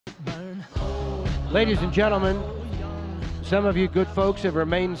Ladies and gentlemen, some of you good folks have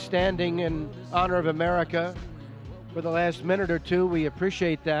remained standing in honor of America for the last minute or two. We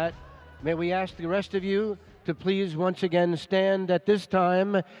appreciate that. May we ask the rest of you to please once again stand at this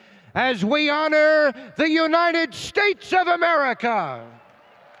time as we honor the United States of America.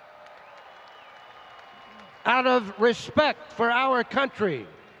 Out of respect for our country,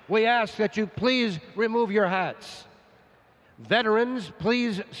 we ask that you please remove your hats. Veterans,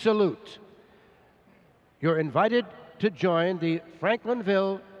 please salute. You're invited to join the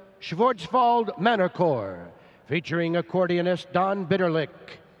Franklinville Schwarzwald Männerchor, featuring accordionist Don Bitterlich.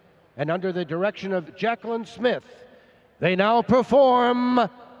 And under the direction of Jacqueline Smith, they now perform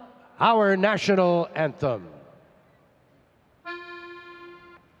our national anthem.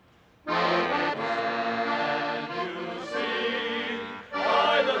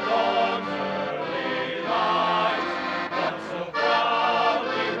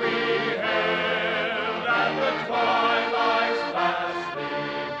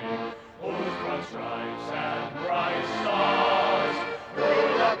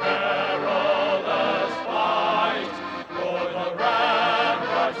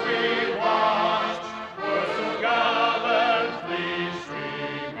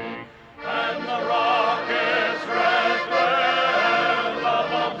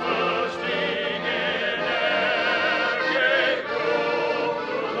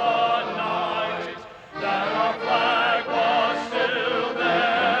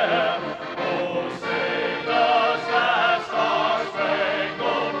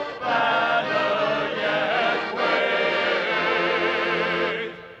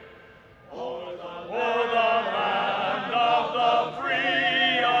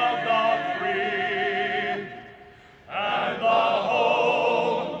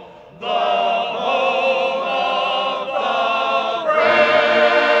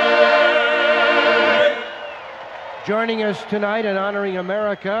 Joining us tonight and honoring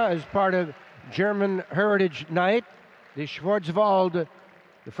America as part of German Heritage Night, the Franklinville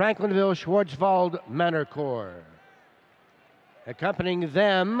Schwarzwald Männerchor. Accompanying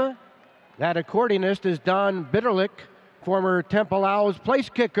them, that accordionist is Don Bitterlich, former Temple Owls place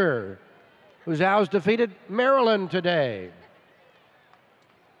kicker, whose Owls defeated Maryland today.